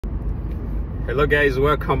Hello guys,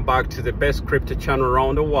 welcome back to the best crypto channel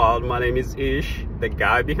around the world. My name is Ish. The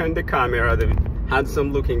guy behind the camera, the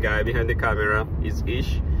handsome looking guy behind the camera is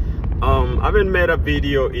Ish. I haven't made a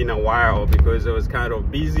video in a while because I was kind of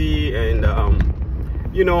busy, and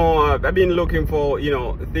I've been looking for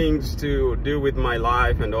things to do with my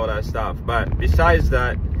life and all that stuff. But besides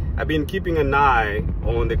that, I've been keeping an eye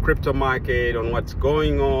on the crypto market, on what's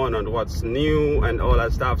going on what's new and all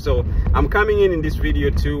that stuff. So I'm coming in this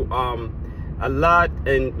video to a lot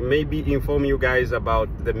and maybe inform you guys about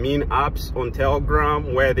the main apps on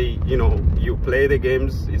Telegram where they you play the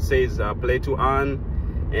games. It says play to earn,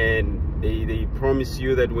 and they promise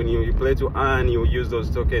you that when you play to earn, you use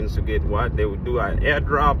those tokens to get what they would do an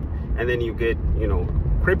airdrop, and then you get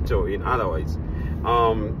crypto in other words.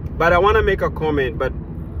 But I want to make a comment, but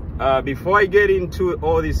before I get into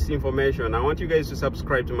all this information, I want you guys to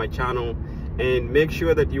subscribe to my channel and make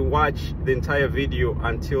sure that you watch the entire video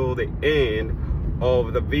until the end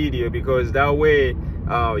of the video, because that way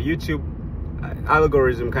YouTube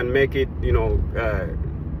algorithm can make it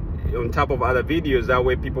on top of other videos. That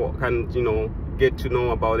way people can get to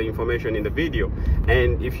know about the information in the video.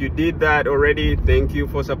 And if you did that already, thank you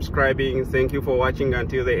for subscribing, thank you for watching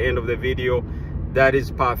until the end of the video. That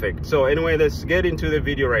is perfect. So anyway, let's get into the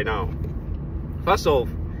video right now. First off,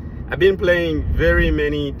 I've been playing very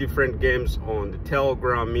many different games on the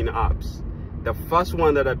Telegram mini apps. The first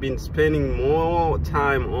one that I've been spending more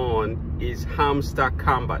time on is HAMSTER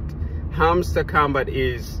KOMBAT. HAMSTER KOMBAT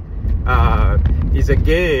is a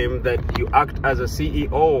game that you act as a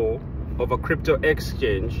CEO of a crypto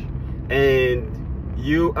exchange, and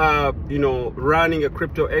you are running a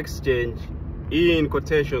crypto exchange in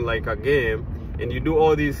quotation like a game, and you do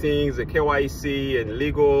all these things, the KYC and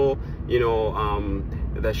legal,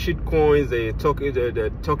 the shit coins, the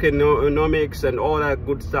tokenomics and all that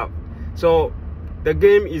good stuff. So the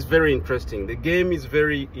game is very interesting, the game is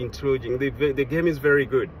very intriguing, the game is very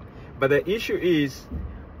good. But the issue is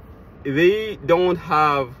they don't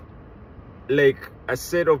have like a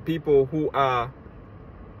set of people who are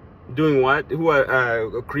doing who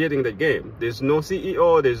are creating the game. There's no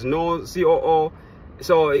CEO, there's no COO.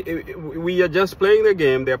 So we are just playing the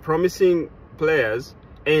game. They're promising players.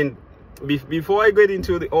 And before I get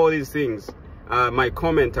into all these things, my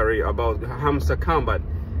commentary about HAMSTER KOMBAT,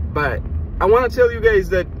 but I want to tell you guys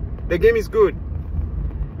that the game is good,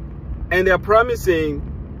 and they're promising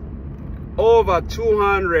over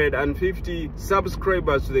 250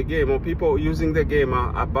 subscribers to the game, or people using the game.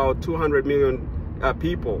 About 200 million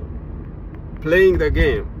people playing the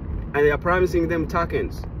game, and they are promising them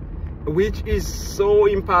tokens, which is so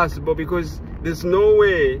impossible, because there's no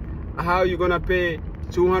way how you're gonna pay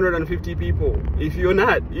 250 people. If you're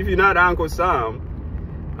not Uncle Sam,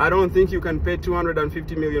 I don't think you can pay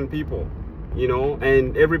 250 million people,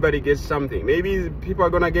 and everybody gets something. Maybe people are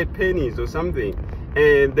gonna get pennies or something,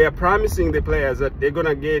 and they're promising the players that they're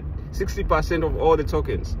gonna get 60% of all the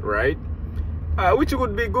tokens, right? Which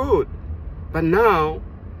would be good. But now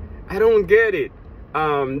I don't get it.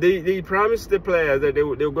 They promised the players that they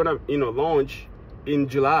were gonna launch in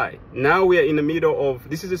July. Now we are in the middle of,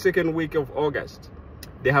 this is the second week of August.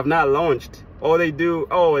 They have not launched. All they do,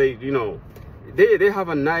 they have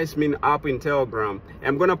a nice mini app in Telegram.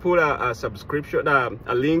 I'm gonna put a subscription, a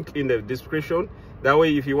link in the description. That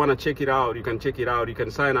way, if you want to check it out, you can check it out. You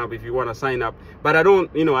can sign up if you want to sign up. But I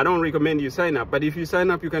don't recommend you sign up. But if you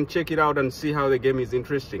sign up, you can check it out and see how the game is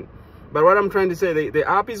interesting. But what I'm trying to say, the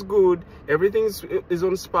app is good. Everything is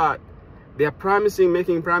on spot. They are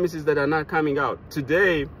making promises that are not coming out.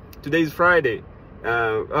 Today is Friday.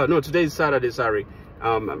 No, today is Saturday. Sorry.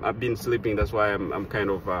 I've been sleeping. That's why I'm kind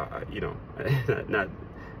of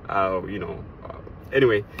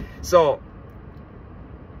anyway. So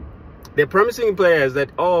they're promising players that,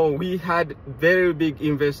 we had very big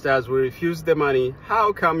investors, we refused the money.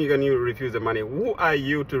 How come you can refuse the money? Who are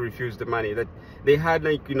you to refuse the money? That they had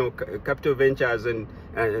capital ventures and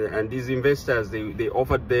these investors, they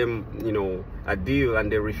offered them a deal,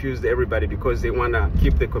 and they refused everybody because they want to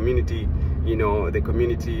keep the community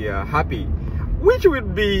happy, which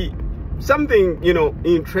would be something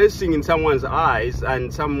interesting in someone's eyes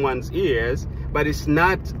and someone's ears, but it's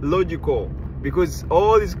not logical. Because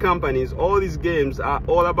all these companies, all these games are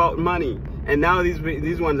all about money, and now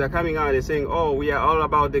these ones are coming out and saying, we are all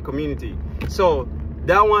about the community. So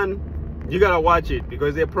that one, you gotta watch it,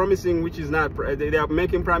 because they're promising, which is not, they are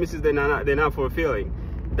making promises they're not fulfilling.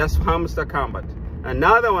 That's HAMSTER KOMBAT.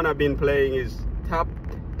 Another one I've been playing is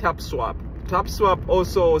Tapswap. Tapswap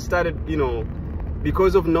also started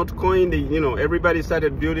because of Notcoin, everybody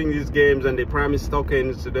started building these games, and they promised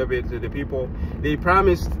tokens to the people. They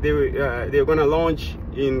promised they're gonna launch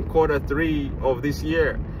in Q3 of this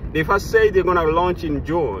year. They first say they're gonna launch in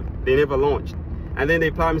June. They never launched, and then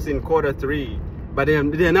they promised in Q3, but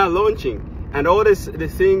they're not launching. And all this, the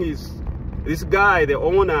thing is, this guy, the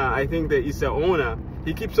owner, I think that is the owner,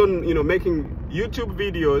 he keeps on making YouTube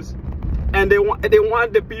videos, and they want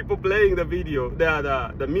the people playing the video,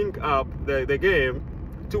 the Mink app, the game,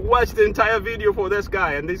 to watch the entire video for this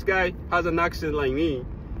guy. And this guy has an accent like me,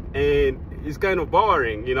 and it's kind of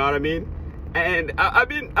boring, you know what I mean? And I've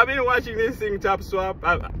been watching this thing, Tapswap.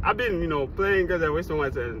 I've been playing, because I waste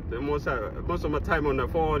most of my time on the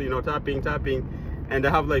phone, tapping, and I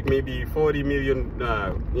have like maybe 40 million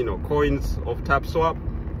coins of Tapswap.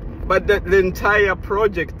 But the entire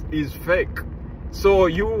project is fake. So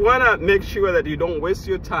you wanna make sure that you don't waste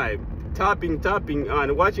your time tapping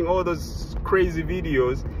and watching all those crazy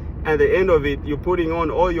videos, and at the end of it you're putting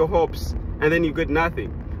on all your hopes, and then you get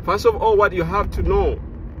nothing. First of all, what you have to know,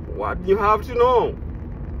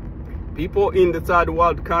 people in the third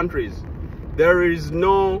world countries, there is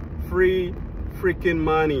no free freaking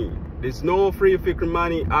money. There's no free freaking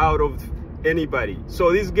money out of anybody.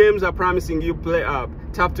 So these games are promising you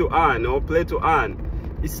tap to earn or play to earn.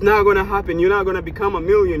 It's not gonna happen. You're not gonna become a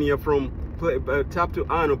millionaire from tap to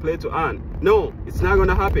earn or play to earn. No, it's not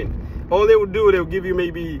gonna happen. All they will do, they'll give you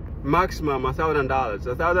maybe maximum $1,000.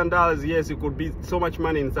 $1,000, yes, it could be so much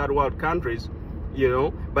money in third world countries,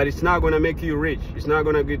 but it's not gonna make you rich. It's not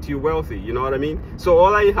gonna get you wealthy, you know what I mean? So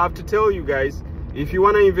all I have to tell you guys, if you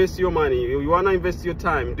wanna invest your money, you wanna invest your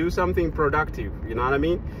time, do something productive, you know what I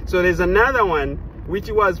mean? So there's another one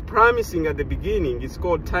which was promising at the beginning. It's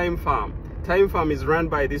called Time Farm. Time Farm is run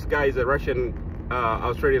by this guy, is a Russian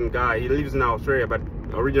Australian guy. He lives in Australia, but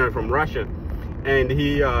originally from Russia, and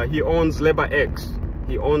he owns LaborX.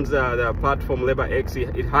 He owns the platform LaborX.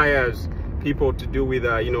 It hires people to do with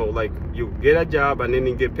like you get a job and then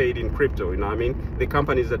you get paid in crypto, you know what I mean? The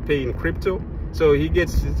companies that pay in crypto. So he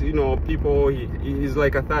gets people. He's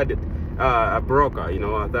like a third a broker,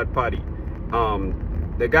 a third party.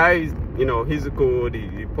 The guy, he's good.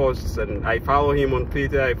 He posts, and I follow him on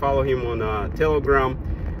Twitter. I follow him on Telegram.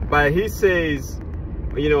 But he says,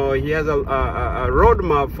 he has a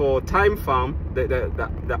roadmap for Time Farm.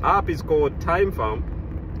 The app is called Time Farm,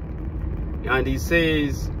 and he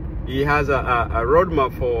says he has a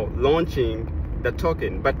roadmap for launching the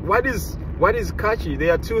token. But what is catchy?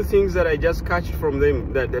 There are two things that I just catch from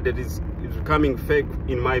them that is becoming fake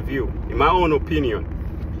in my view, in my own opinion.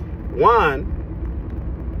 One,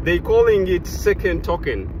 they calling it second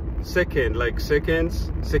token, second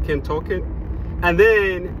token, and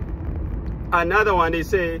then another one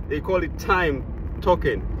they call it time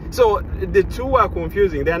token. So the two are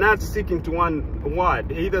confusing. They're not sticking to one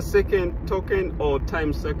word, either second token or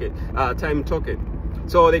time token.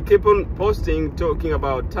 So they keep on posting, talking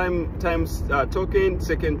about time token,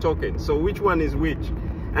 second token. So which one is which?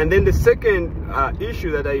 And then the second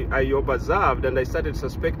issue that I observed, and I started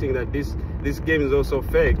suspecting that this game is also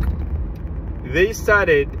fake. They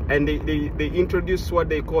started, and they introduced what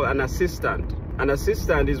they call an assistant. An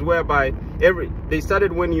assistant is whereby they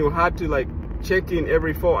started when you had to like check in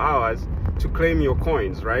every 4 hours to claim your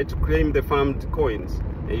coins, right? To claim the farmed coins.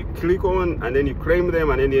 And you click on, and then you claim them,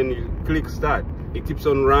 and then you click start. It keeps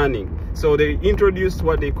on running. So they introduced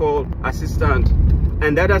what they call assistant,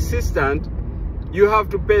 and that assistant, you have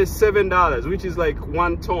to pay $7, which is like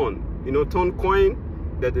 1 ton. Ton coin,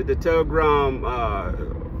 the Telegram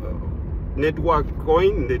network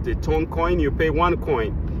coin, the ton coin, you pay 1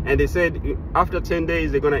 coin. And they said after 10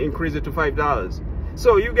 days, they're gonna increase it to $5.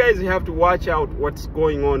 So you guys have to watch out what's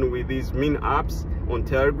going on with these min apps on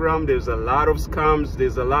Telegram. There's a lot of scams.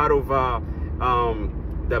 There's a lot of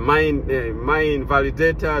the mine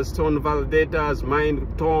validators, ton validators, mine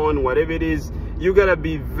ton, whatever it is. You gotta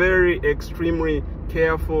be very extremely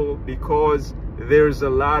careful, because there's a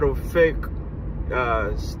lot of fake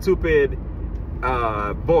stupid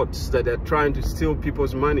bots that are trying to steal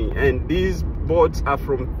people's money, and these bots are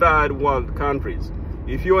from third world countries.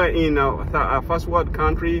 If you are in a first world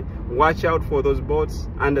country, watch out for those bots.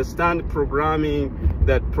 Understand programming,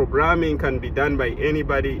 that programming can be done by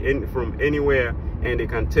anybody from anywhere, and they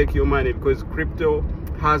can take your money, because crypto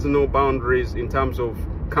has no boundaries in terms of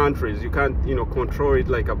countries. You can't control it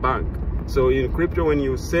like a bank. So in crypto, when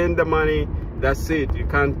you send the money, that's it. You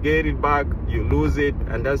can't get it back. You lose it,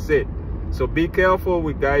 and that's it. So be careful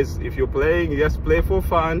with guys. If you're playing, just play for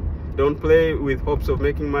fun. Don't play with hopes of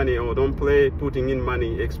making money, or don't play putting in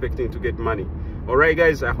money expecting to get money. All right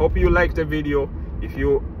guys, I hope you liked the video. If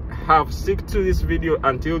you have stuck to this video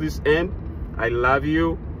until this end, I love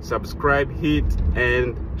you. Subscribe, hit,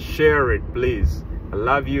 and share it, please. I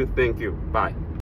love you. Thank you. Bye.